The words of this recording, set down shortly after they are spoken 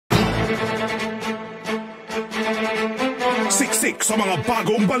Siksik sa mga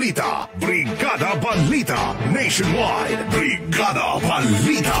bagong balita. Brigada Balita Nationwide. Brigada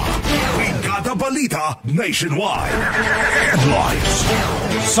Balita. Brigada Balita Nationwide. Headlines.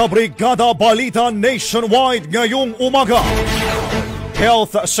 Sa Brigada Balita Nationwide ngayong umaga,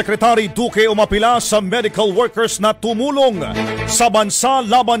 Health Secretary Duque umapila sa medical workers na tumulong sa bansa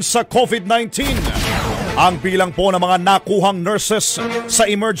laban sa COVID-19. Ang bilang po ng mga nakuhang nurses sa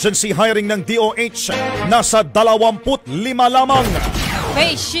emergency hiring ng DOH nasa 25 lamang.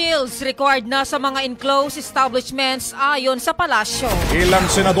 Face shields required na sa mga enclosed establishments ayon sa palasyo. Ilang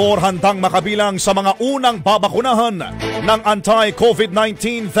senador handang makabilang sa mga unang babakunahan ng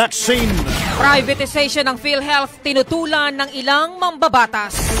anti-COVID-19 vaccine. Privatization ng PhilHealth tinutulan ng ilang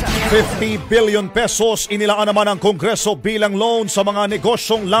mambabatas. 50 billion pesos inilaan naman ng Kongreso bilang loan sa mga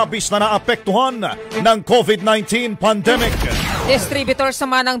negosyong labis na naapektuhan ng COVID-19 pandemic. Distributors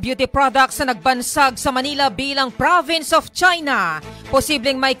naman ng beauty products na nagbansag sa Manila bilang province of China.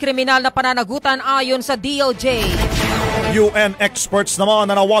 Posibleng may kriminal na pananagutan ayon sa DOJ. UN experts naman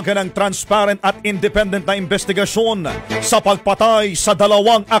nanawagan ng transparent at independent na investigasyon sa pagpatay sa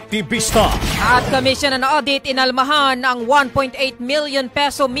 2 aktivista. At Commission on Audit inalmahan ang 1.8 million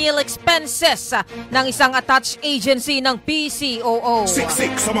peso meal expenses ng isang attached agency ng PCOO.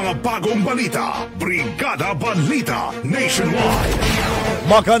 Siksik sa mga bagong balita. Brigada Balita Nationwide.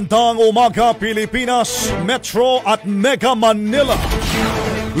 Magandang umaga Pilipinas, Metro at Mega Manila,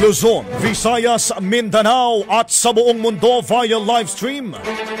 Luzon, Visayas, Mindanao at sa buong mundo via live stream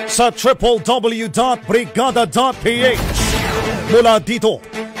sa www.brigada.ph. Mula dito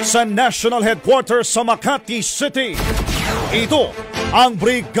sa National Headquarters sa Makati City, ito ang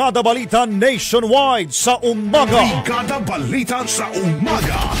Brigada Balita Nationwide sa umaga. Brigada Balita sa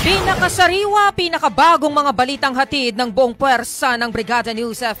umaga. Pinakasariwa, pinakabagong mga balitang hatid ng buong puwersa ng Brigada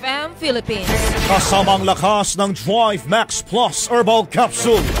News FM Philippines. Kasamang lakas ng Drive Max Plus Herbal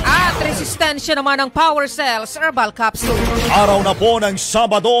Capsule. At resistensya naman ng Power Cells Herbal Capsule. Araw na po ng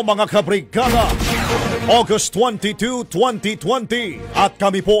Sabado mga kabrigada, August 22, 2020. At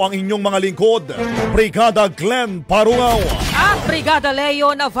kami po ang inyong mga lingkod, Brigada Glenn Parungaw. At Brigada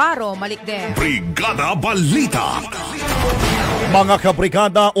Leo Navarro Malikden. Brigada Balita. Mga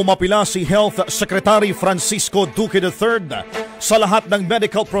kabrigada, umapila si Health Secretary Francisco Duque III sa lahat ng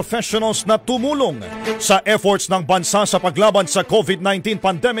medical professionals na tumulong sa efforts ng bansa sa paglaban sa COVID-19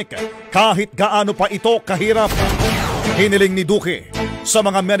 pandemic kahit gaano pa ito kahirap. Hiniling ni Duque sa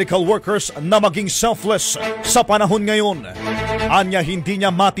mga medical workers na maging selfless sa panahon ngayon. Anya hindi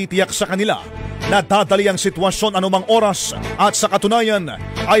niya matitiyak sa kanila na dadali ang sitwasyon anumang oras at sa katunayan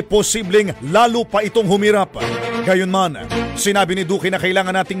ay posibleng lalo pa itong humirap. Gayunman, sinabi ni Duque na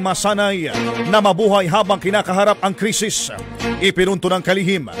kailangan nating masanay na mabuhay habang kinakaharap ang krisis. Ipinunto ng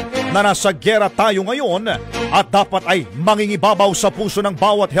kalihim na nasa gyera tayo ngayon at dapat ay mangingibabaw sa puso ng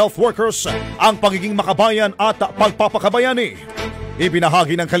bawat health workers ang pagiging makabayan at pagpapakabayani.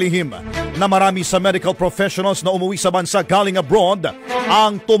 Ibinahagi ng kalihim na marami sa medical professionals na umuwi sa bansa galing abroad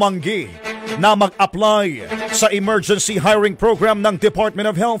ang tumanggi na mag-apply sa emergency hiring program ng Department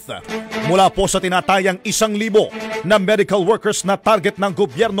of Health. Mula po sa tinatayang 1,000 na medical workers na target ng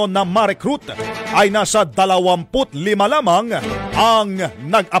gobyerno na ma-recruit ay nasa 25 lamang ang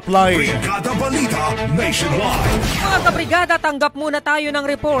nag-apply. Brigada Balita Nationwide. Mga kabrigada, tanggap muna tayo ng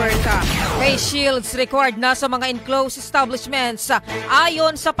report. Face shields required na sa mga enclosed establishments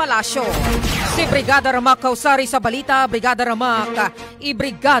ayon sa palasyo. Si Brigada Ramak Kausari sa balita. Brigada Ramak,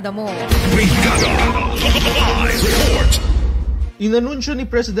 i-brigada mo. Brigada Live Report. Inanunsyo ni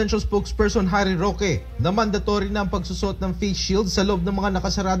Presidential Spokesperson Harry Roque na mandatory na ang pagsusot ng face shield sa loob ng mga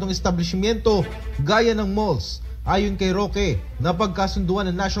nakasaradong establishmento gaya ng malls. Ayon kay Roque,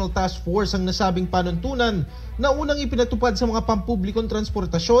 napagkasunduan ng National Task Force ang nasabing panuntunan na unang ipinatupad sa mga pampublikong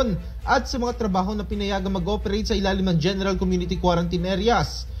transportasyon at sa mga trabaho na pinayagang mag-operate sa ilalim ng General Community Quarantine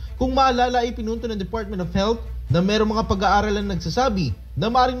Areas. Kung maalala ay pinunto ng Department of Health na mayroong mga pag-aaralan nagsasabi na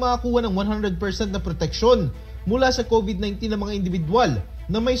maaaring makakuha ng 100% na proteksyon mula sa COVID-19 ng mga individual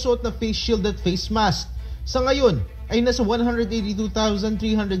na may suot na face shield at face mask. Sa ngayon ay nasa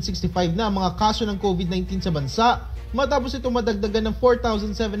 182,365 na ang mga kaso ng COVID-19 sa bansa matapos ito madagdagan ng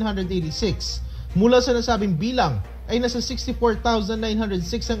 4,786. Mula sa nasabing bilang ay nasa 64,906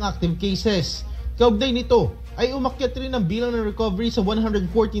 ang active cases. Kaugnay nito ay umakyat rin ang bilang ng recovery sa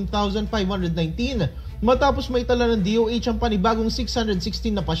 114,519 matapos maitala ng DOH ang panibagong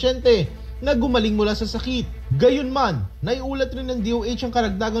 616 na pasyente na gumaling mula sa sakit. Gayunman, naiulat rin ng DOH ang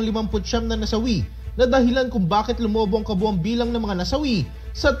karagdagang 59 na nasawi na dahilan kung bakit lumobo ang kabuang bilang ng mga nasawi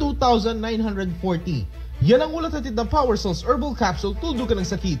sa 2,940. Yan ang ulat hatid ng Power Cells Herbal Capsule tuldukan ng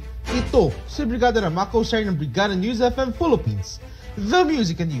sakit. Ito si Brigada Ramako sa ng Brigada News FM Philippines, The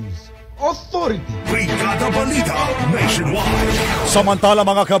Music and News Authority. Brigada Balita Nationwide. Samantala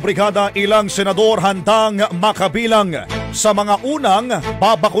mga kabrigada, ilang senador handang makabilang sa mga unang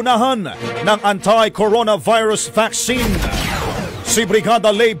babakunahan ng anti-coronavirus vaccine. Si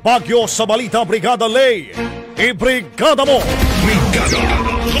Brigada Lay Baguio sa Balita. Brigada Lay, ibrigada mo! Brigada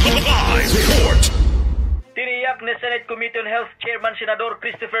Live Report. Tiniyak ni Senate Committee on Health Chairman Senador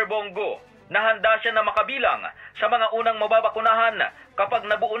Christopher Bongo na handa siya na makabilang sa mga unang mababakunahan kapag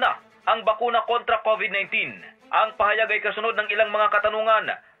nabuo na ang bakuna kontra COVID-19. Ang pahayag ay kasunod ng ilang mga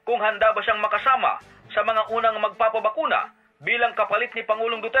katanungan kung handa ba siyang makasama sa mga unang magpapabakuna bilang kapalit ni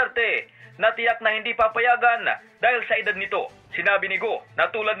Pangulong Duterte na tiyak na hindi papayagan dahil sa edad nito. Sinabi ni Go na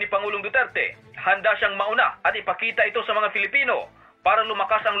tulad ni Pangulong Duterte, handa siyang mauna at ipakita ito sa mga Filipino para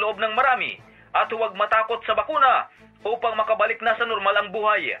lumakas ang loob ng marami at huwag matakot sa bakuna upang makabalik na sa normal ang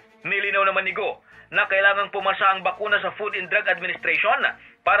buhay. Nilinaw naman ni Go na kailangang pumasa ang bakuna sa Food and Drug Administration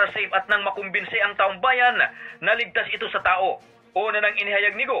para safe at nang makumbinsi ang taong bayan na ligtas ito sa tao. Una nang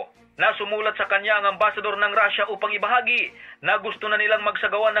inihayag ni Go na sumulat sa kanya ang ambasador ng Russia upang ibahagi na gusto na nilang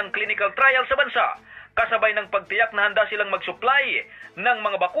magsagawa ng clinical trial sa bansa, kasabay ng pagtiyak na handa silang mag-supply ng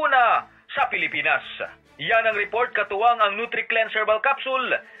mga bakuna sa Pilipinas. Yan ang report, katuwang ang Nutri-Cleanse Herbal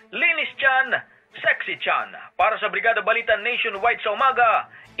Capsule, Linis Chan, Sexy Chan. Para sa Brigada Balita Nationwide sa umaga,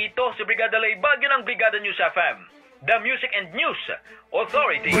 ito si Brigada Lay Baguio ng Brigada News FM, The Music and News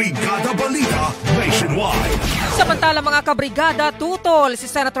Authority. Brigada Balita Nationwide. Samantala mga kabrigada, tutol si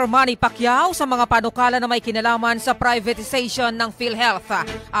Senator Manny Pacquiao sa mga panukala na may kinalaman sa privatization ng PhilHealth.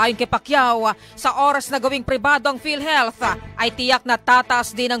 Ayon kay Pacquiao, sa oras na gawing pribado ang PhilHealth, ay tiyak na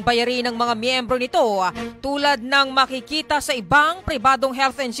tataas din ang bayarin ng mga miyembro nito tulad ng makikita sa ibang pribadong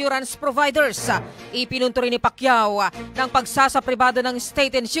health insurance providers. Ipinunto rin ni Pacquiao ng pagsasapribado ng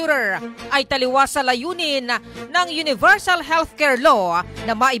state insurer ay taliwas sa layunin ng Universal Healthcare Law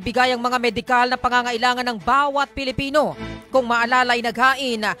na maibigay ang mga medikal na pangangailangan ng bawat Pilipino. Kung maalala ay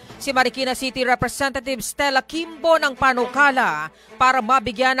naghain si Marikina City Representative Stella Kimbo ng panukala para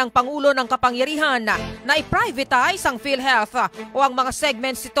mabigyan ng Pangulo ng kapangyarihan na i-privatize ang PhilHealth o ang mga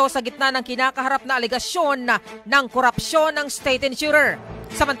segments ito sa gitna ng kinakaharap na alegasyon ng korupsyon ng state insurer.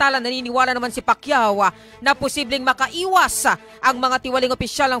 Samantala, naniniwala naman si Pacquiao na posibleng makaiwas ang mga tiwaling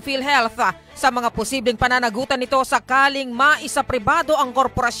opisyal ng PhilHealth sa mga posibleng pananagutan nito sakaling maisapribado ang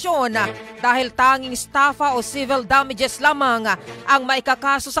korporasyon dahil tanging estafa o civil damages lamang ang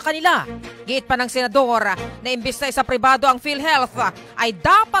maikakaso sa kanila. Giit pa ng senador na imbis na isapribado ang PhilHealth ay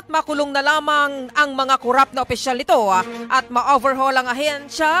dapat makulong na lamang ang mga korap na opisyal nito at ma-overhaul ang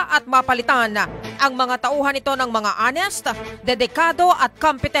ahensya at mapalitan ang mga tauhan nito ng mga honest, dedikado at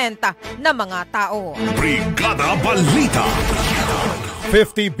competent na mga tao. Brigada Balita.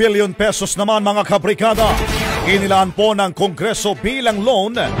 50 billion pesos naman mga kabrigada, inilaan po ng Kongreso bilang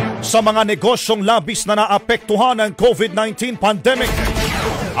loan sa mga negosyong labis na naapektuhan ng COVID-19 pandemic.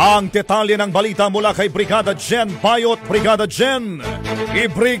 Ang detalye ng balita mula kay Brigada Jen Bayot. Brigada Jen,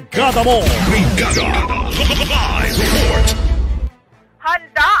 ibrigada mo! Brigada Live Report.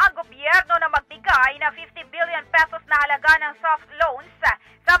 Handa ang gobyerno na magbigay ng 50 billion pesos na halaga ng soft loans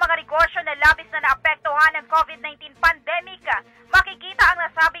sa mga negosyo na labis na naapektuhan ng COVID-19 pandemic. Makikita ang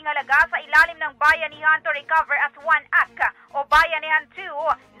nasabing halaga sa ilalim ng Bayanihan to Recover as One Act o Bayanihan 2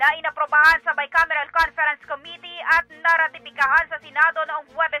 na inaprobahan sa Bicameral Conference Committee at naratipikahan sa Senado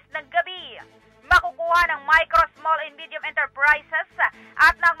noong Huwebes ng gabi. Makukuha ng micro, small and medium enterprises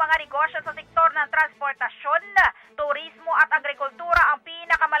at ng mga negosyo sa sektor ng transportasyon, turismo at agrikultura ang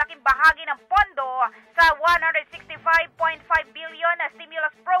pinakamalaking bahagi ng pondo sa 165.5 billion na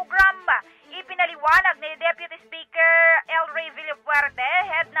stimulus program. Ipinaliwanag ni Deputy Speaker El Rey Villapuerte,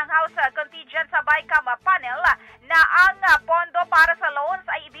 head ng House Contingent sa BICAM panel, na ang pondo para sa loans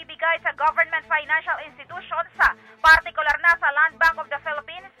ay ibibigay sa government financial institutions, partikular na sa Land Bank of the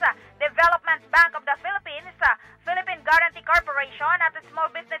Philippines, Development Bank of the Philippines, Philippine Guarantee Corporation at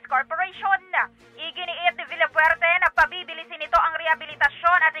Small Business Corporation. Iginiit ni Villapuerte na pabibilisin nito ang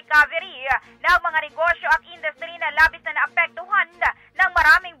rehabilitasyon at recovery ng mga negosyo at industry na labis na naapektuhan ng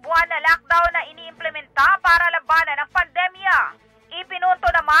maraming buwan na lockdown na iniimplementa para labanan ng pandemya. Ipinunto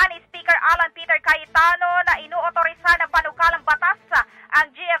naman ni Speaker Alan Peter Cayetano na inuotorisa ng panukalang batas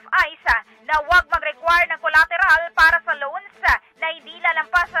ang GFIs na huwag mag-require ng collateral para sa loans na hindi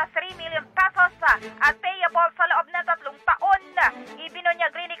lalampas sa 3 million pesos at payable sa loob ng 3 taon.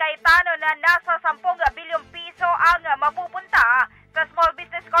 Ibinunyag rin ni Cayetano na nasa 10 bilyong piso ang mapupunta sa Small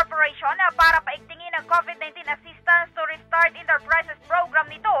Business Corporation para paigtingin ang COVID-19 Assistance to Restart Enterprises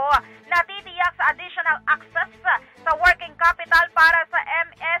Program nito na titiyak sa additional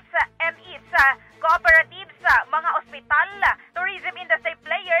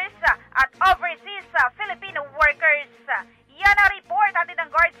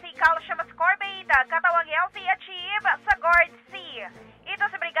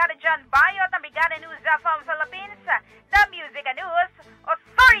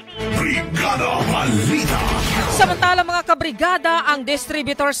Balita. Samantala mga kabrigada, ang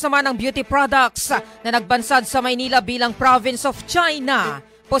distributors naman ng beauty products na nagbansad sa Maynila bilang province of China,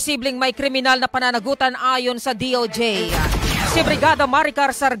 posibleng may kriminal na pananagutan ayon sa DOJ. Si Brigada Maricar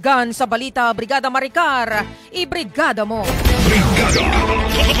Sargan sa Balita. Brigada Maricar, ibrigada mo. Brigada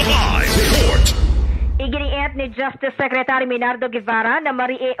Live Report. Iginiit ni Justice Secretary Minardo Guevara na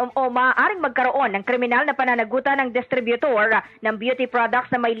maaaring magkaroon ng kriminal na pananagutan ng distributor ng beauty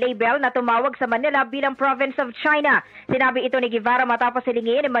products na may label na tumawag sa Manila bilang province of China. Sinabi ito ni Guevara matapos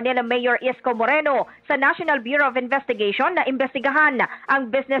hilingin ni Manila Mayor Isko Moreno sa National Bureau of Investigation na imbestigahan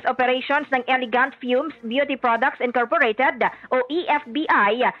ang business operations ng Elegant Fumes Beauty Products Incorporated o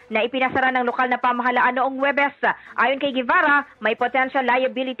EFBI na ipinasara ng lokal na pamahalaan noong Huwebes. Ayon kay Guevara, may potential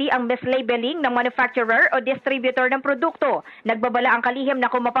liability ang mislabeling ng manufacturer o distributor ng produkto. Nagbabala ang kalihim na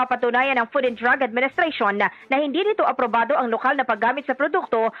kung mapapatunayan ng Food and Drug Administration na hindi nito aprobado ang lokal na paggamit sa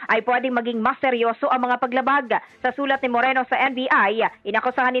produkto, ay pwedeng maging mas seryoso ang mga paglabag. Sa sulat ni Moreno sa NBI,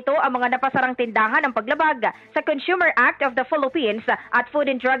 inakusahan nito ang mga napasarang tindahan ng paglabag sa Consumer Act of the Philippines at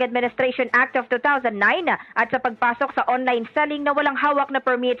Food and Drug Administration Act of 2009 at sa pagpasok sa online selling na walang hawak na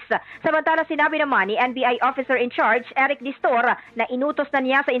permits. Samantala, sinabi naman ni NBI Officer in Charge Eric Distor na inutos na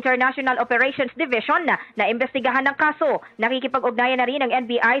niya sa International Operations Division na imbestigahan ng kaso. Nakikipag-ugnayan na rin ng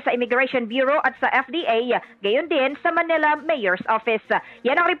NBI sa Immigration Bureau at sa FDA, gayon din sa Manila Mayor's Office.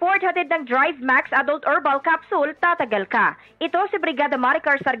 Yan ang report hatid ng Drive Max Adult Herbal Capsule, tatagal ka. Ito si Brigada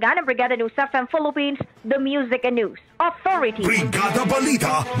Maricar Sargan ng Brigada News FM Philippines, The Music and News Authority. Brigada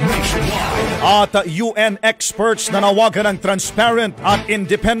Balita Nationwide. At UN experts na nawagan ng transparent at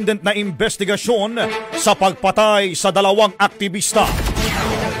independent na investigasyon sa pagpatay sa dalawang aktivista.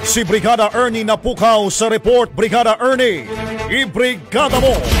 Si Brigada Ernie Napukaw sa report. Brigada Ernie, ibrigada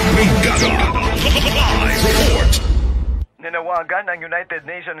mo. Brigada Live Report. Nanawagan ang United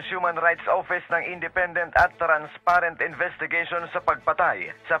Nations Human Rights Office ng independent at transparent investigation sa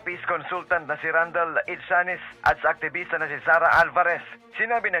pagpatay sa peace consultant na si Randall Itzanis at sa aktivista na si Sara Alvarez.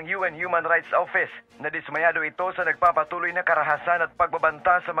 Sinabi ng UN Human Rights Office na dismayado ito sa nagpapatuloy na karahasan at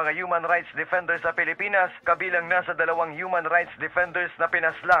pagbabanta sa mga human rights defenders sa Pilipinas, kabilang na sa 2 human rights defenders na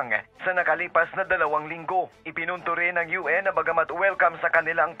pinaslang sa nakalipas na 2 linggo. Ipinunto rin ng UN na bagamat welcome sa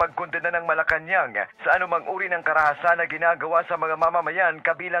kanila ang pagkondena ng Malacanang sa anumang uri ng karahasan na ginagawa sa mga mamamayan,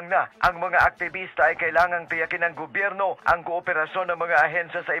 kabilang na ang mga aktivista ay kailangang tiyakin ng gobyerno ang kooperasyon ng mga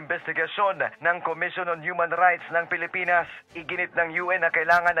ahensya sa investigasyon ng Commission on Human Rights ng Pilipinas. Iginit ng UN na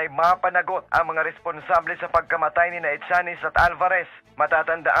kailangan ay mapanagot ang mga responsable sa pagkamatay ni Itzanis at Alvarez.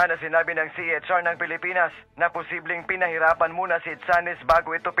 Matatandaan na sinabi ng CHR ng Pilipinas na posibleng pinahirapan muna si Itzanis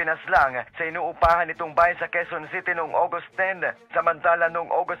bago ito pinaslang sa inuupahan nitong bahay sa Quezon City noong August 10. Samantala noong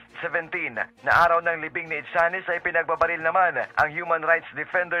August 17 na araw ng libing ni Itzanis ay pinagbabaril naman ang human rights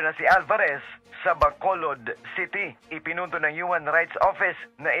defender na si Alvarez sa Bacolod City. Ipinunto ng Human Rights Office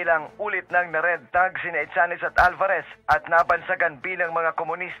na ilang ulit nang na-red tag sina Itzanis at Alvarez at nabansagan bilang mga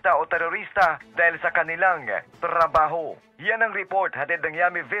komunista o terorista dahil sa kanilang trabaho. Yan ang report, hatid ng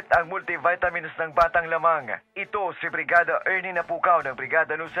Yummy Vit, ang multivitamins ng batang lamang. Ito si Brigada Ernie Napukaw ng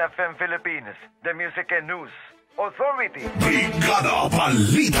Brigada News FM Philippines, The Music and News Authority. Brigada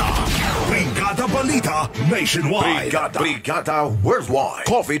Balita. Brigada Balita Nationwide. Brigada Worldwide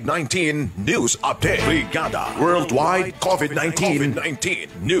COVID-19 News Update. Brigada Worldwide COVID-19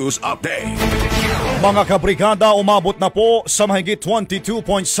 News Update. Mga kabrigada, umabot na po sa mahigit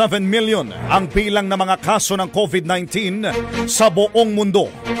 22.7 million ang bilang ng mga kaso ng COVID-19 sa buong mundo.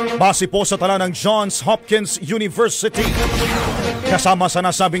 Base po sa tala ng Johns Hopkins University. Kasama sa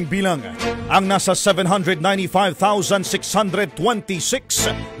nasabing bilang ang nasa 795,626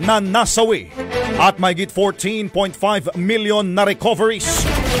 na nasawi at mahigit 14.5 million na recoveries.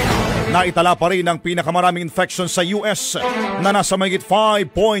 Naitala pa rin ang pinakamaraming infection sa US na nasa mahigit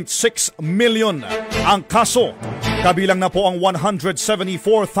 5.6 million ang kaso. Kabilang na po ang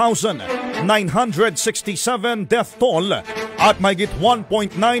 174,967 death toll at mahigit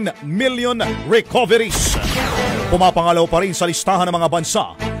 1.9 million recoveries. Pumapangalaw pa rin sa listahan ng mga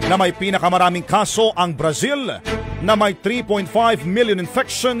bansa na may pinakamaraming kaso ang Brazil na may 3.5 million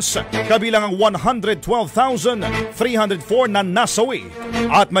infections, kabilang ang 112,304 na nasawi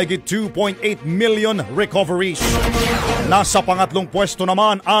at mahigit 2.8 million recoveries. Nasa pangatlong pwesto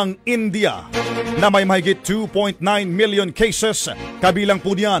naman ang India na may mahigit 2.9 million cases, kabilang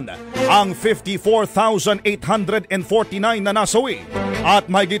po diyan ang 54,849 na nasawi at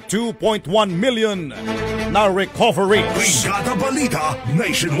mahigit 2.1 million na recoveries. Brigada Balita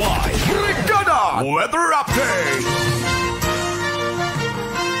Nationwide. Brigada Weather Update.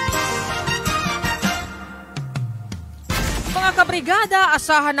 Mga Brigada,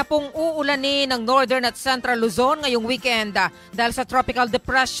 asahan na pong uulanin ng Northern at Central Luzon ngayong weekend dahil sa Tropical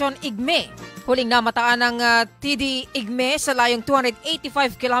Depression Igme. Huling namataan ng TD Igme sa layong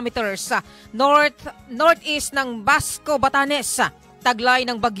 285 kilometers sa northeast ng Basco, Batanes. Taglay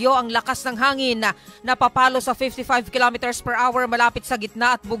ng bagyo ang lakas ng hangin na papalo sa 55 kilometers per hour malapit sa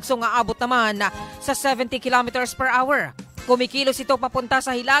gitna at bugsong aabot naman sa 70 kilometers per hour. Kumikilos ito papunta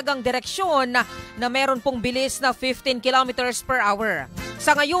sa hilagang direksyon na meron pong bilis na 15 kilometers per hour.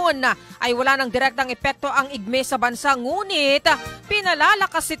 Sa ngayon ay wala ng direktang epekto ang igme sa bansa, ngunit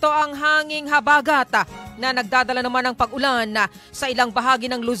pinalalakas ito ang hanging habagat na nagdadala naman ng pag-ulan sa ilang bahagi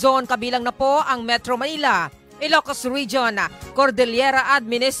ng Luzon, kabilang na po ang Metro Manila, Ilocos Region, Cordillera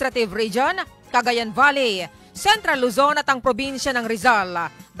Administrative Region, Cagayan Valley, Central Luzon at ang probinsya ng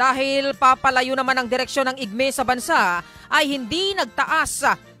Rizal. Dahil papalayo naman ang direksyon ng igme sa bansa, ay hindi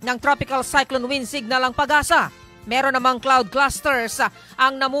nagtaas ng tropical cyclone wind signal ang pag-asa. Meron namang cloud clusters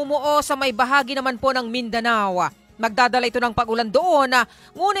ang namumuo sa may bahagi naman po ng Mindanao. Magdadala ito ng pag-ulan doon,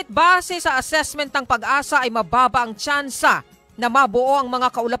 ngunit base sa assessment ng pag-asa ay mababa ang tsansa na mabuo ang mga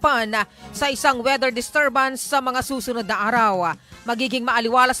kaulapan sa isang weather disturbance sa mga susunod na araw. Magiging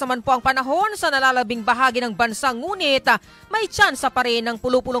maaliwalas naman po ang panahon sa nalalabing bahagi ng bansa, ngunit may tsansa pa rin ng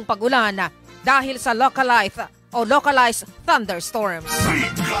pulupulong pag-ulan dahil sa localized thunderstorms.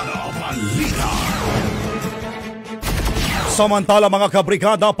 Brigada Balita. Samantala mga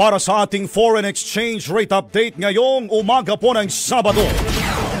kabrigada, para sa ating foreign exchange rate update ngayong umaga po ng Sabado.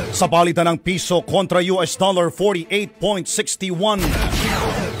 Sa palitan ng piso kontra US dollar 48.61,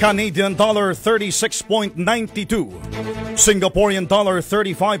 Canadian dollar 36.92, Singaporean dollar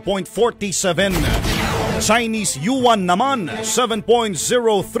 35.47, Chinese yuan naman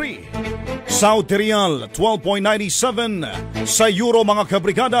 7.03, Saudi Riyal 12.97, sa euro mga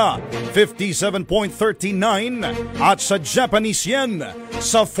kabrigada 57.39 at sa Japanese yen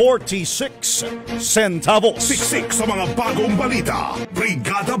sa 46 centavos. Siksik sa mga bagong balita.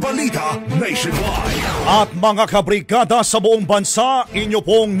 Brigada Balita Nationwide. At mga kabrigada sa buong bansa, inyo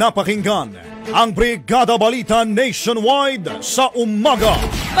pong napakinggan ang Brigada Balita Nationwide sa umaga.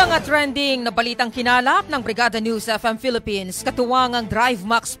 Mga trending na balitang kinalap ng Brigada News FM Philippines, katuwang ang Drive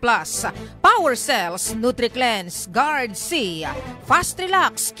Max Plus, Power Cells, NutriCleanse, Guard C, Fast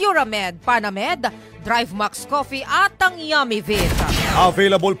Relax, Curamed, Panamed, Drive Max Coffee at ang Yummy Vit.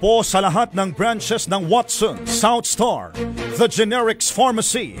 Available po sa lahat ng branches ng Watson, South Star, The Generics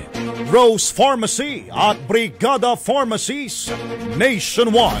Pharmacy, Rose Pharmacy at Brigada Pharmacies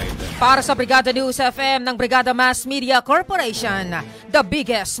nationwide. Para sa Brigada News FM ng Brigada Mass Media Corporation, the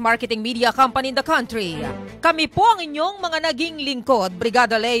biggest marketing media company in the country, kami po ang inyong mga naging lingkod,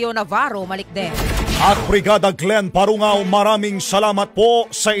 Brigada Leo Navarro Malikden. At Brigada Glenn Parungaw, maraming salamat po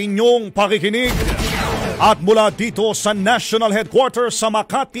sa inyong pakikinig. At mula dito sa National Headquarters sa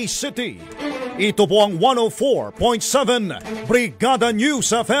Makati City, ito po ang 104.7 Brigada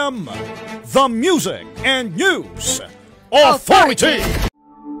News FM, the Music and News Authority.